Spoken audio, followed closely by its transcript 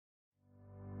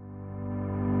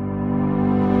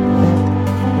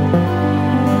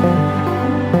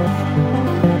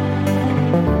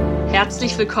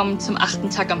Herzlich willkommen zum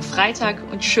 8. Tag am Freitag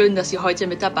und schön, dass Sie heute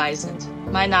mit dabei sind.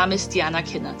 Mein Name ist Diana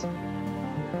Kinnert.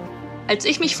 Als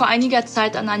ich mich vor einiger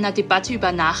Zeit an einer Debatte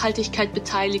über Nachhaltigkeit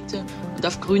beteiligte und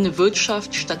auf grüne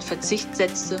Wirtschaft statt Verzicht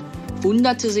setzte,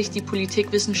 wunderte sich die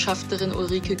Politikwissenschaftlerin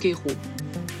Ulrike Gero.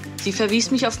 Sie verwies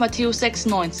mich auf Matthäus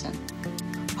 6,19.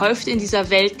 Häuft in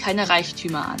dieser Welt keine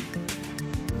Reichtümer an.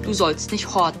 Du sollst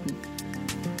nicht horten.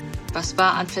 Was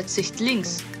war an Verzicht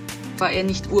links? War er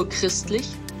nicht urchristlich?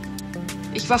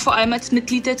 Ich war vor allem als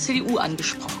Mitglied der CDU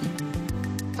angesprochen.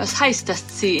 Was heißt das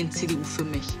C in CDU für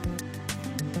mich?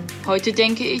 Heute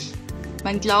denke ich,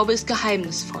 mein Glaube ist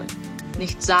geheimnisvoll,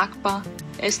 nicht sagbar,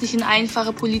 er ist nicht in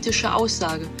einfache politische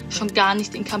Aussage, schon gar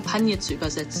nicht in Kampagne zu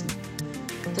übersetzen.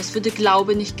 Das würde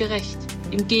Glaube nicht gerecht,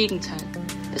 im Gegenteil,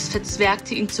 es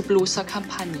verzwergte ihn zu bloßer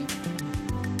Kampagne.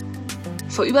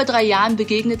 Vor über 3 Jahren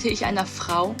begegnete ich einer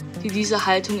Frau, die diese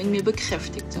Haltung in mir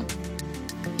bekräftigte.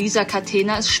 Lisa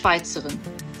Catena ist Schweizerin.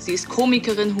 Sie ist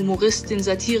Komikerin, Humoristin,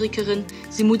 Satirikerin.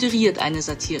 Sie moderiert eine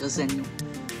Satiresendung.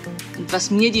 Und was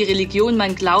mir die Religion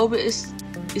mein Glaube ist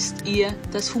ihr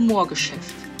das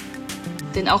Humorgeschäft.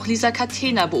 Denn auch Lisa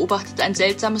Catena beobachtet ein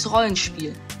seltsames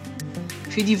Rollenspiel.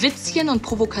 Für die Witzchen und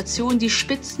Provokationen, die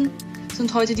Spitzen,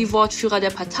 sind heute die Wortführer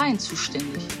der Parteien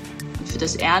zuständig. Und für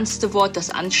das ernste Wort, das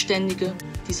Anständige,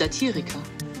 die Satiriker.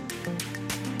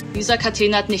 Lisa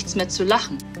Catena hat nichts mehr zu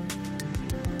lachen.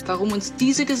 Warum uns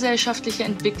diese gesellschaftliche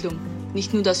Entwicklung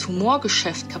nicht nur das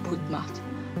Humorgeschäft kaputt macht,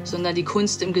 sondern die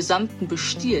Kunst im Gesamten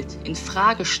bestiehlt, in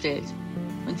Frage stellt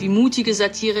und wie mutige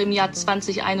Satire im Jahr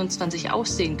 2021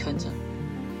 aussehen könnte,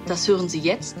 das hören Sie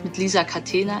jetzt mit Lisa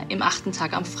Catena im 8.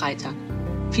 Tag am Freitag.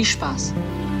 Viel Spaß!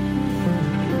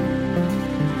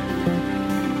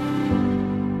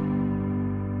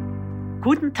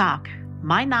 Guten Tag,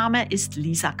 mein Name ist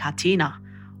Lisa Catena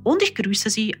und ich grüße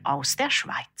Sie aus der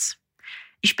Schweiz.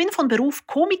 Ich bin von Beruf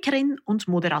Komikerin und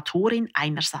Moderatorin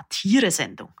einer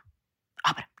Satiresendung.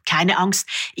 Aber keine Angst,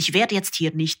 ich werde jetzt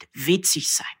hier nicht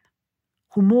witzig sein.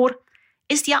 Humor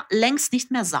ist ja längst nicht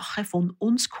mehr Sache von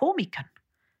uns Komikern.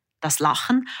 Das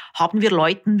Lachen haben wir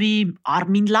Leuten wie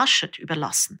Armin Laschet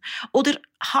überlassen. Oder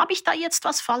habe ich da jetzt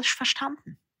was falsch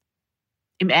verstanden?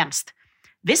 Im Ernst,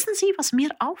 wissen Sie, was mir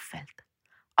auffällt?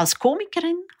 Als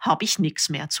Komikerin habe ich nichts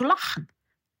mehr zu lachen.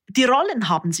 Die Rollen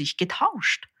haben sich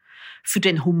getauscht. Für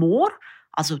den Humor,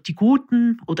 also die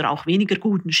guten oder auch weniger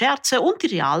guten Scherze und die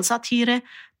Realsatire,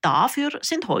 dafür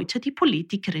sind heute die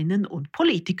Politikerinnen und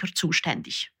Politiker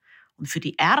zuständig. Und für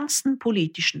die ernsten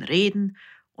politischen Reden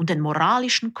und den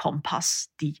moralischen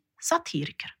Kompass die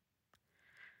Satiriker.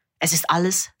 Es ist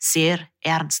alles sehr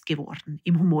ernst geworden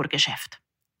im Humorgeschäft.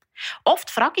 Oft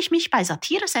frage ich mich bei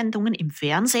Satiresendungen im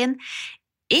Fernsehen,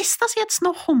 ist das jetzt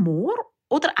noch Humor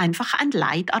oder einfach ein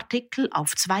Leitartikel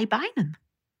auf 2 Beinen?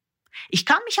 Ich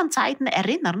kann mich an Zeiten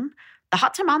erinnern, da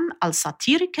hatte man als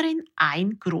Satirikerin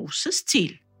ein großes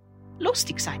Ziel: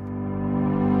 lustig sein.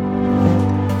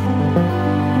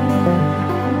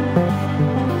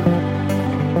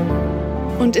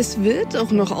 Und es wird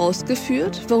auch noch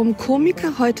ausgeführt, warum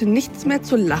Komiker heute nichts mehr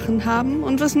zu lachen haben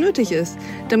und was nötig ist,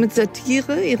 damit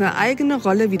Satire ihre eigene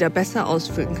Rolle wieder besser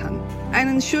ausfüllen kann.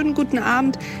 Einen schönen guten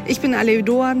Abend, ich bin Alev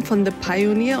Doan von The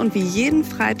Pioneer und wie jeden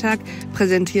Freitag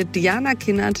präsentiert Diana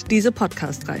Kinnert diese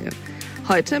Podcast-Reihe.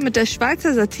 Heute mit der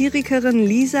Schweizer Satirikerin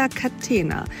Lisa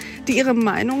Catena, die ihre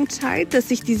Meinung teilt, dass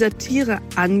sich die Satire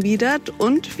anbietet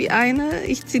und wie eine,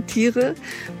 ich zitiere,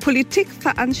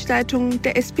 Politikveranstaltung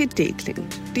der SPD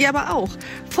klingt, die aber auch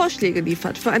Vorschläge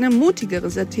liefert für eine mutigere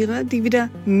Satire, die wieder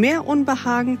mehr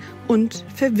Unbehagen und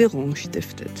Verwirrung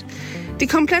stiftet. Die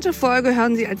komplette Folge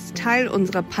hören Sie als Teil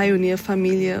unserer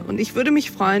Pioneer-Familie und ich würde mich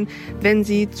freuen, wenn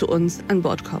Sie zu uns an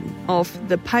Bord kommen auf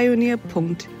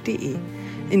thepioneer.de.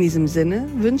 In diesem Sinne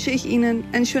wünsche ich Ihnen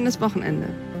ein schönes Wochenende.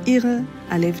 Ihre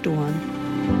Alev Doan.